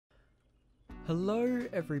Hello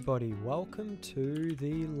everybody, welcome to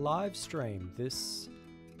the live stream. This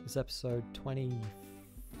is episode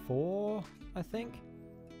 24, I think,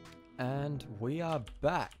 and we are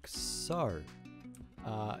back. So,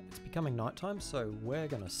 it's becoming nighttime, so we're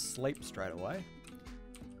gonna sleep straight away.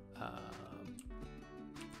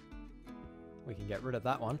 We can get rid of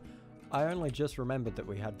that one. I only just remembered that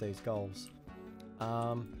we had these goals.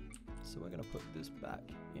 So we're gonna put this back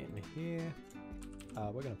in here.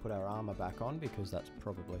 We're going to put our armor back on because that's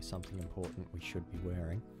probably something important we should be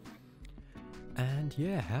wearing. And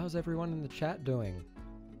yeah, how's everyone in the chat doing?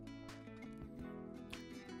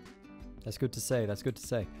 That's good to see, that's good to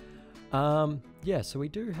see. Yeah, so we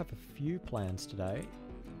do have a few plans today.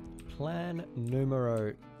 Plan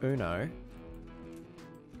numero uno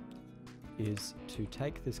is to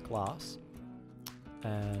take this glass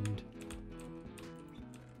and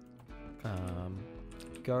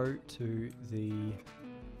go to the,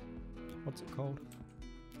 what's it called?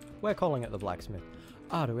 We're calling it the blacksmith.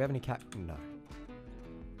 Ah, do we have any No.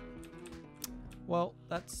 Well,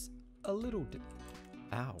 that's a little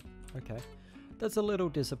ow, okay. That's a little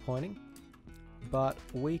disappointing, but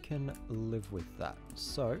we can live with that.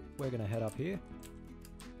 So, we're gonna head up here,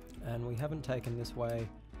 and we haven't taken this way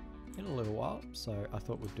in a little while, so I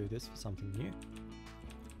thought we'd do this for something new.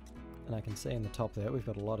 And I can see in the top there, we've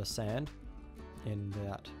got a lot of sand in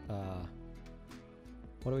that,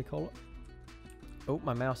 what do we call it? Oh,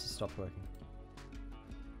 my mouse has stopped working.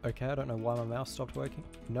 Okay, I don't know why my mouse stopped working.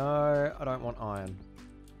 No, I don't want iron.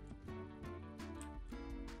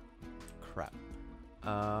 Crap.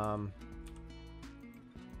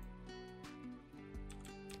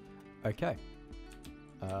 Okay.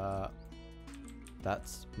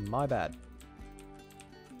 That's my bad.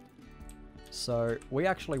 So, we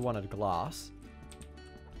actually wanted glass.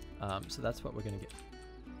 So that's what we're going to get.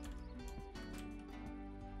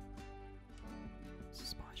 It's a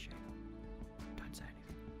spy sheep. Don't say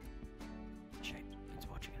anything. Sheep, it's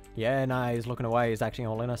watching it. Yeah, no, he's looking away. He's acting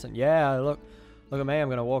all innocent. Yeah, look at me. I'm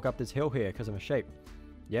going to walk up this hill here because I'm a sheep.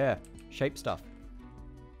 Yeah, sheep stuff.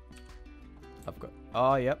 I've got...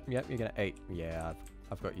 Oh, yep, you're going to eat. Yeah,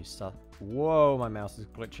 I've got you stuff. Whoa, my mouse is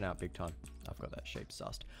glitching out big time. I've got that sheep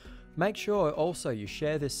sussed. Make sure also you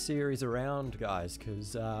share this series around, guys,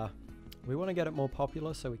 because we want to get it more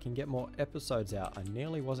popular so we can get more episodes out. I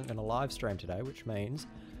nearly wasn't going to live stream today, which means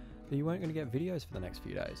that you weren't going to get videos for the next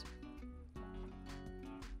few days.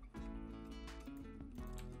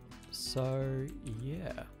 So,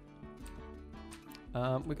 yeah.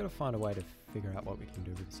 We've got to find a way to figure out what we can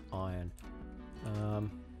do with this iron.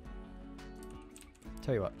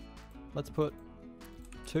 Tell you what, let's put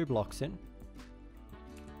 2 blocks in.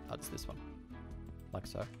 That's this one, like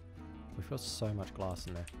so. We've got so much glass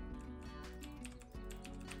in there.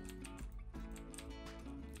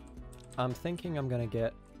 I'm thinking I'm gonna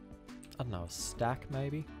get, I don't know, a stack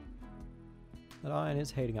maybe. That iron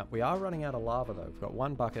is heating up. We are running out of lava though. We've got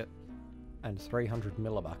 1 bucket and 300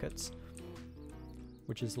 millibuckets,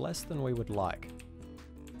 which is less than we would like.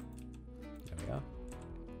 There we are.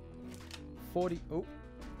 40, oh.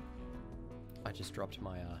 I just dropped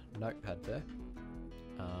my notepad there.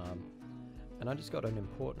 And I just got an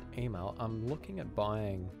important email. I'm looking at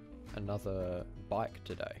buying another bike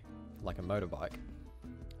today, like a motorbike,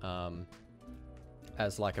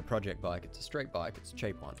 as like a project bike. It's a street bike, it's a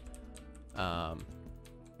cheap one.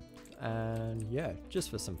 And yeah,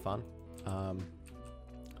 just for some fun.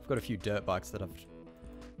 I've got a few dirt bikes that I've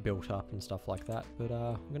built up and stuff like that, but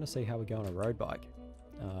I'm gonna see how we go on a road bike.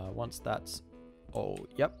 Once that's all,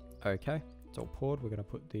 yep, okay, it's all poured. We're gonna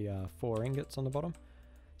put the 4 ingots on the bottom.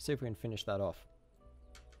 See if we can finish that off.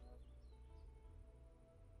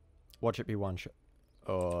 Watch it be 1 short.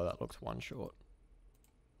 Oh, that looks 1 short.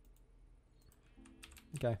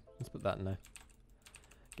 Okay, let's put that in there.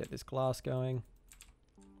 Get this glass going.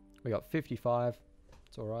 We got 55.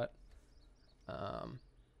 It's all right.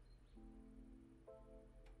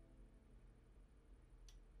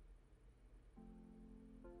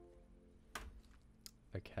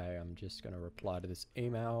 Okay, I'm just going to reply to this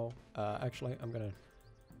email. Actually, I'm going to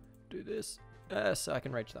do this so I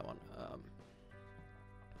can reach that one.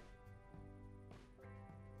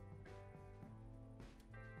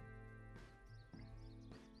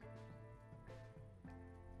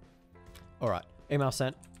 Alright, email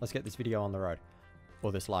sent. Let's get this video on the road.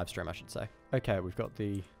 Or this live stream, I should say. Okay, we've got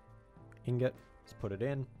the ingot. Let's put it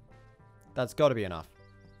in. That's got to be enough.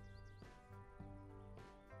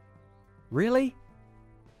 Really?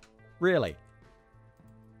 Really?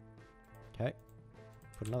 Okay.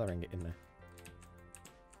 Put another ingot in there.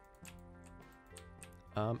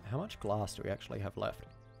 How much glass do we actually have left?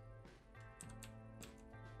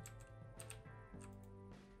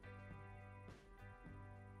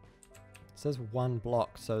 says 1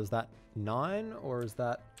 block, so is that 9 or is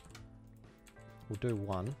that... We'll do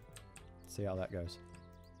 1. See how that goes.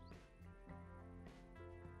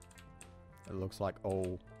 It looks like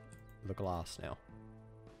all the glass now.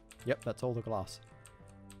 Yep, that's all the glass.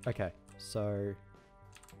 Okay, so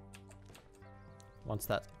once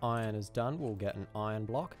that iron is done, we'll get an iron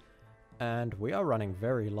block. And we are running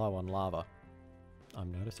very low on lava,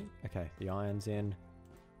 I'm noticing. Okay, the iron's in.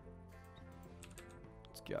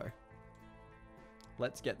 Let's go.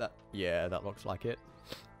 Let's get that. Yeah, that looks like it.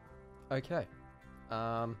 Okay.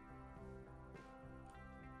 And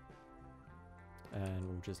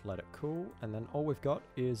we'll just let it cool. And then all we've got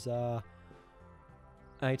is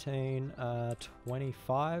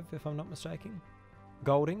 1825, if I'm not mistaken.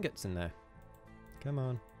 Gold ingots in there. Come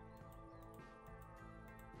on.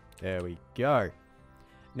 There we go.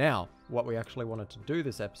 Now, what we actually wanted to do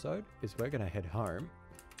this episode is we're going to head home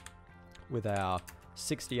with our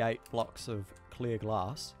 68 blocks of clear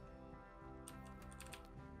glass.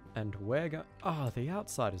 And we're going... Oh, the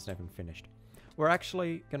outside isn't even finished. We're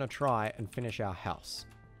actually going to try and finish our house.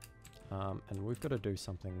 And we've got to do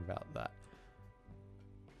something about that.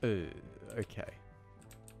 Okay.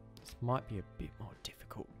 This might be a bit more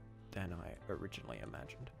difficult than I originally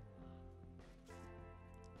imagined.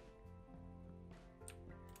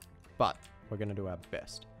 But we're going to do our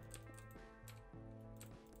best.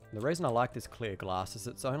 The reason I like this clear glass is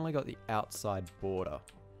it's only got the outside border.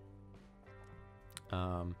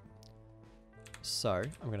 So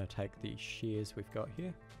I'm going to take the shears we've got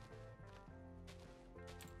here.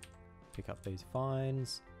 Pick up these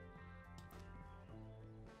vines.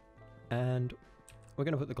 And we're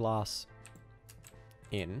going to put the glass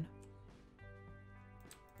in.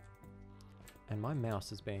 And my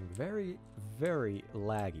mouse is being very, very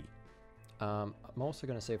laggy. I'm also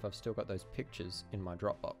going to see if I've still got those pictures in my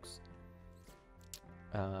Dropbox.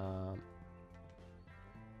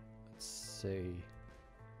 Let's see.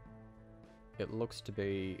 It looks to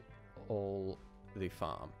be all the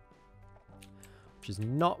farm, which is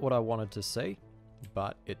not what I wanted to see,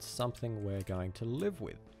 but it's something we're going to live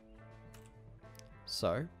with.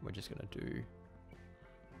 So we're just going to do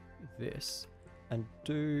this and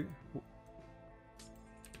do...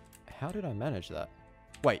 How did I manage that?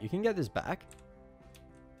 Wait, you can get this back?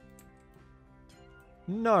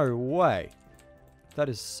 No way. That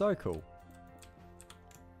is so cool.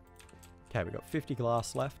 Okay, we've got 50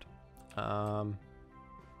 glass left.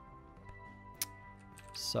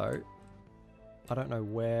 So, I don't know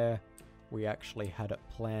where we actually had it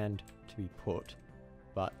planned to be put,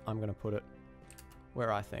 but I'm going to put it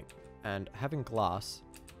where I think. And having glass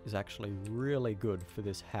is actually really good for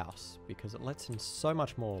this house because it lets in so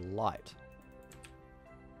much more light,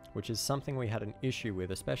 which is something we had an issue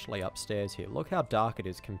with, especially upstairs here. Look how dark it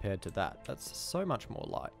is compared to that. That's so much more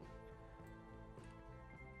light.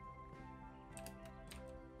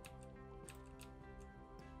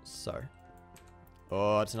 So,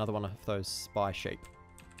 oh, it's another one of those spy sheep.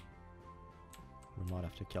 We might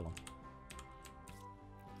have to kill them.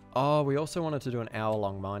 Oh, we also wanted to do an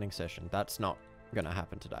hour-long mining session. That's not going to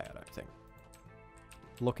happen today, I don't think.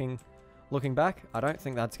 Looking back, I don't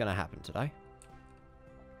think that's going to happen today.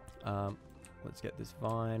 Let's get this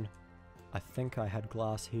vine. I think I had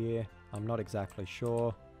glass here. I'm not exactly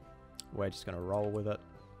sure. We're just going to roll with it.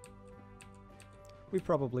 We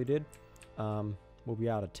probably did. We'll be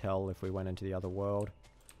able to tell if we went into the other world.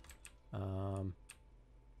 But I'm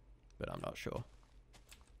not sure.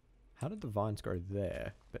 How did the vines grow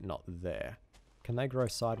there, but not there? Can they grow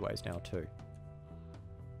sideways now too?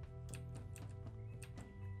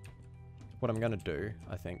 What I'm going to do,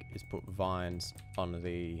 I think, is put vines on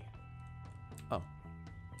the... Oh.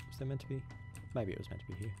 Was there meant to be? Maybe it was meant to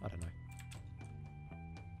be here. I don't know.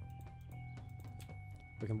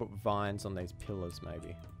 We can put vines on these pillars,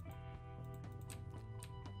 maybe.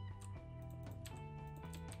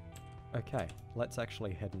 Okay, let's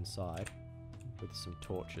actually head inside with some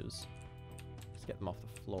torches. Let's get them off the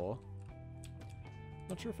floor.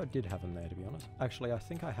 Not sure if I did have them there, to be honest. Actually, I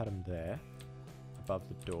think I had them there, above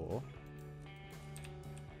the door.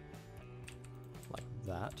 Like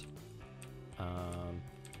that.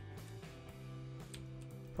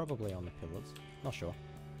 Probably on the pillars. Not sure.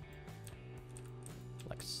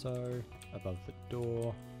 Like so, above the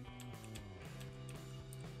door.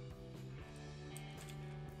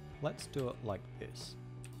 Let's do it like this.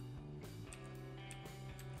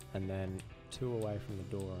 And then 2 away from the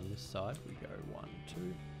door on this side. We go 1,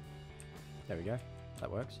 2. There we go.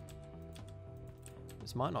 That works.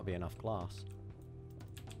 This might not be enough glass.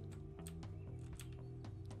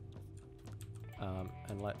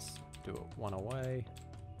 And let's do it 1 away.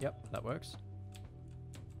 Yep, that works.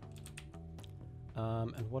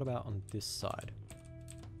 And what about on this side?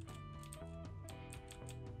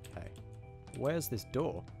 Okay. Where's this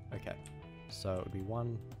door? Okay. So it would be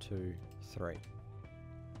 1, 2, 3.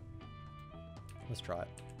 Let's try it.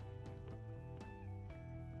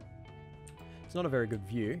 It's not a very good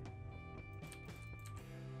view.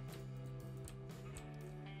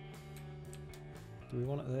 Do we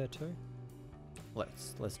want it there too?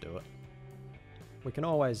 Let's do it. We can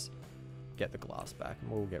always get the glass back, and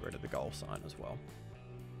we'll get rid of the goal sign as well.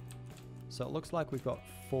 So it looks like we've got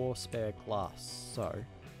 4 spare glass, so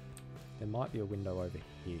there might be a window over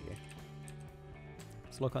here.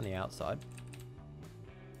 Let's look on the outside.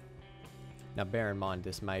 Now bear in mind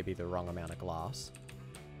this may be the wrong amount of glass,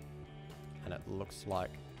 and it looks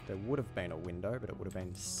like there would have been a window, but it would have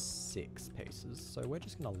been 6 pieces, so we're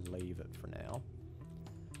just going to leave it for now.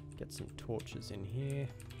 Get some torches in here,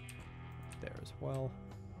 there as well.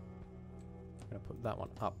 I'm going to put that one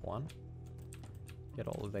up 1. Get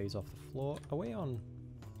all of these off the floor. Are we on?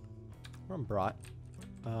 We're on bright.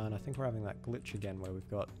 And I think we're having that glitch again where we've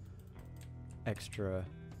got extra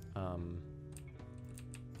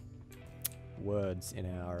words in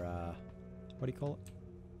our, what do you call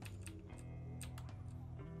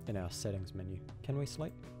it? In our settings menu. Can we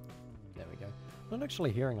sleep? There we go. I'm not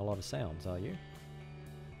actually hearing a lot of sounds, are you?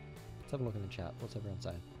 Let's have a look in the chat. What's everyone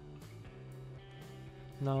saying?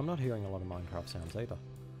 No, I'm not hearing a lot of Minecraft sounds either.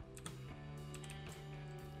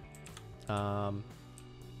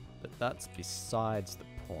 But that's besides the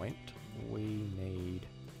point. We need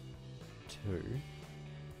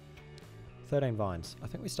 13 vines. I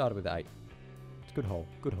think we started with 8. It's a good haul.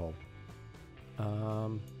 Good haul.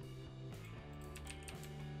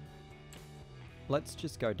 Let's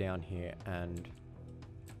just go down here and...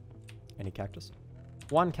 Any cactus?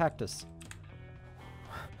 1 cactus.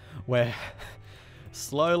 We're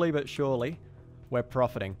slowly but surely, we're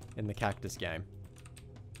profiting in the cactus game.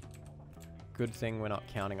 Good thing we're not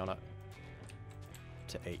counting on it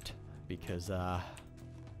to eat, because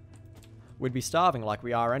we'd be starving like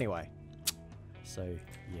we are anyway. So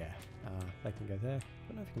yeah, they can go there. I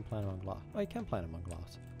don't know if you can plant them on glass. Oh, you can plant them on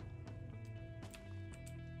glass.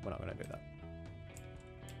 We're not going to do that.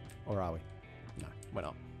 Or are we? No, we're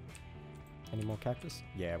not. Any more cactus?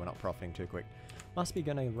 Yeah, we're not profiting too quick. Must be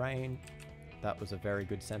going to rain. That was a very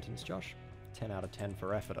good sentence, Josh. 10 out of 10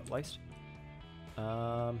 for effort, at least.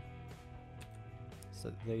 So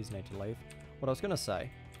these need to leave. What I was going to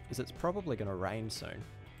say is it's probably going to rain soon.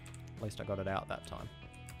 At least I got it out that time.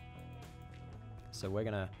 So we're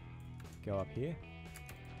going to go up here.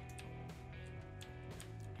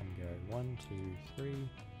 And go 1, 2, 3.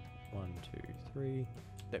 1, 2, 3.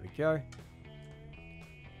 There we go.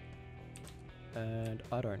 And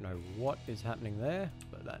I don't know what is happening there,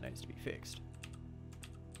 but that needs to be fixed.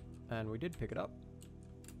 And we did pick it up.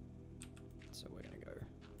 So we're going to go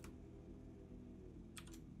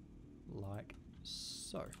like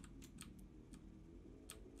so.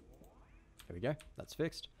 There we go. That's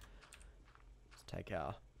fixed. Let's take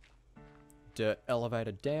our dirt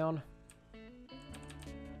elevator down.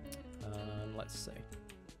 Let's see.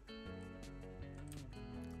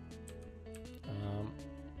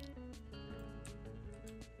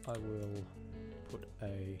 I will put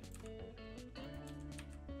a...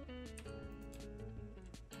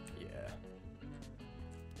 Yeah.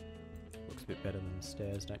 Looks a bit better than the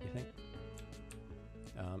stairs, don't you think?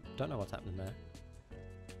 Don't know what's happening there.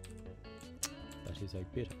 That is a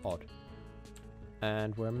bit odd.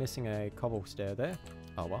 And we're missing a cobble stair there.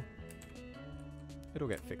 Oh well. It'll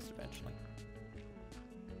get fixed eventually.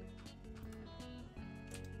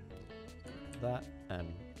 That, and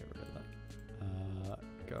get rid of that.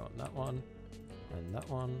 Go on that one, and that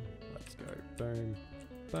one. Let's go boom,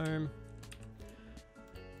 boom.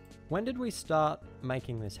 When did we start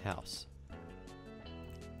making this house?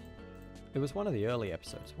 It was one of the early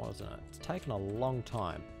episodes, wasn't it? It's taken a long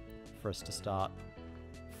time for us to start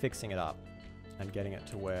fixing it up and getting it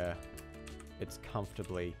to where it's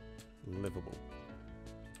comfortably livable.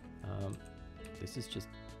 This is just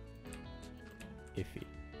iffy.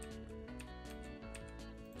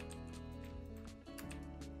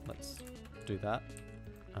 Let's do that.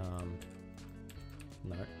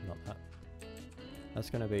 No, not that. That's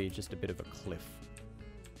going to be just a bit of a cliff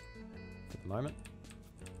for the moment.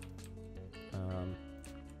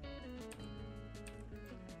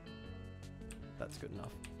 That's good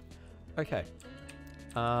enough. Okay.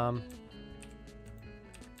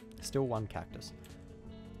 Still 1 cactus.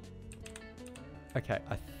 Okay,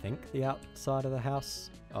 I think the outside of the house...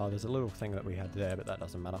 Oh, there's a little thing that we had there, but that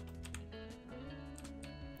doesn't matter.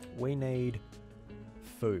 We need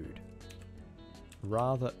food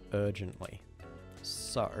rather urgently.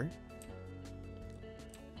 So,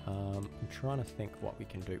 I'm trying to think what we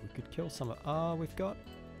can do. We could kill some of... we've got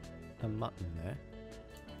a mutton there.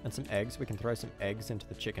 And some eggs. We can throw some eggs into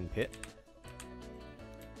the chicken pit.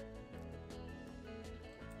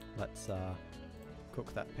 Let's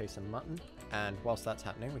cook that piece of mutton. And whilst that's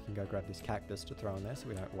happening, we can go grab this cactus to throw in there so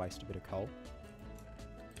we don't waste a bit of coal.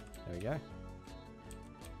 There we go.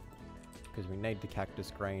 Because we need the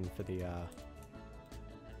cactus green for the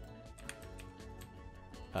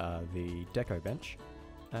deco bench.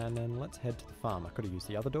 And then let's head to the farm. I could have used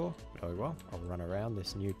the other door, but oh well. I'll run around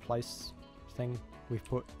this new place thing we've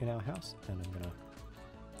put in our house, and I'm gonna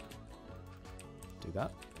do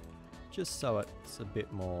that. Just so it's a bit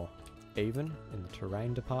more even in the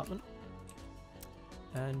terrain department.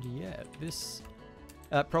 And yeah, this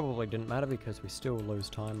probably didn't matter because we still lose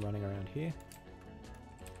time running around here.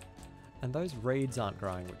 And those reeds aren't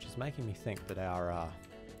growing, which is making me think that our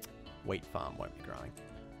wheat farm won't be growing.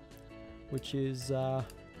 Which is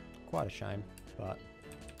quite a shame, but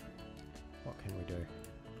what can we do?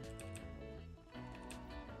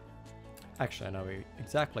 Actually, I know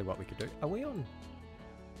exactly what we could do. Are we on...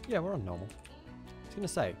 Yeah, we're on normal. I was going to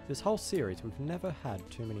say, this whole series, we've never had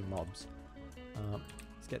too many mobs.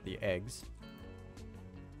 Let's get the eggs.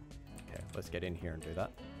 Okay, let's get in here and do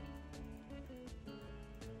that.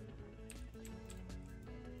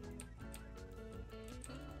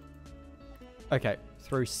 Okay,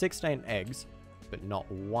 threw 16 eggs, but not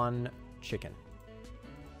one chicken.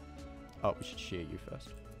 Oh, we should shear you first.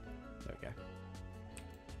 There we go.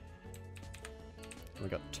 We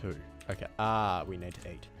got 2. Okay, we need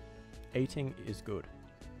to eat. Eating is good.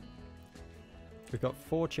 We've got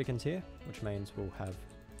 4 chickens here, which means we'll have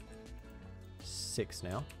 6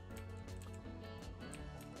 now.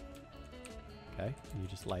 Okay, you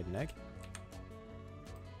just laid an egg.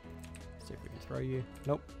 See if we can throw you.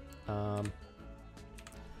 Nope.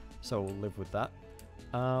 So we'll live with that.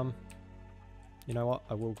 You know what?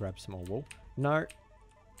 I will grab some more wool. No.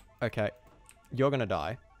 Okay. You're going to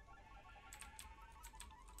die.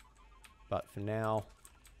 But for now...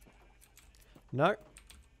 No.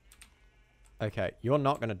 Okay. You're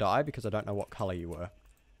not going to die because I don't know what colour you were.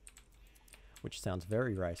 Which sounds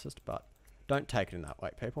very racist, but don't take it in that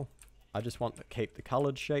way, people. I just want to keep the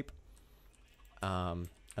coloured sheep. And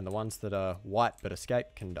the ones that are white but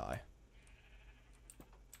escape can die.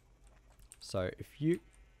 So if you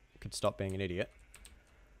could stop being an idiot,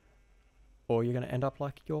 or you're going to end up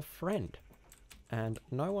like your friend. And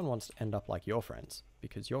no one wants to end up like your friends,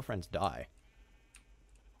 because your friends die.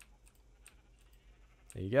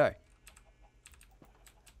 There you go.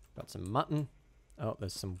 Got some mutton. Oh,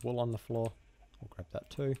 there's some wool on the floor. I'll grab that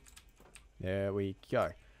too. There we go.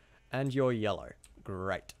 And you're yellow.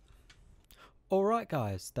 Great. Alright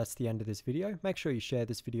guys, that's the end of this video. Make sure you share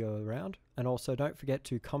this video around, and also don't forget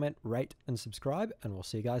to comment, rate and subscribe, and we'll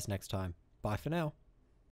see you guys next time. Bye for now.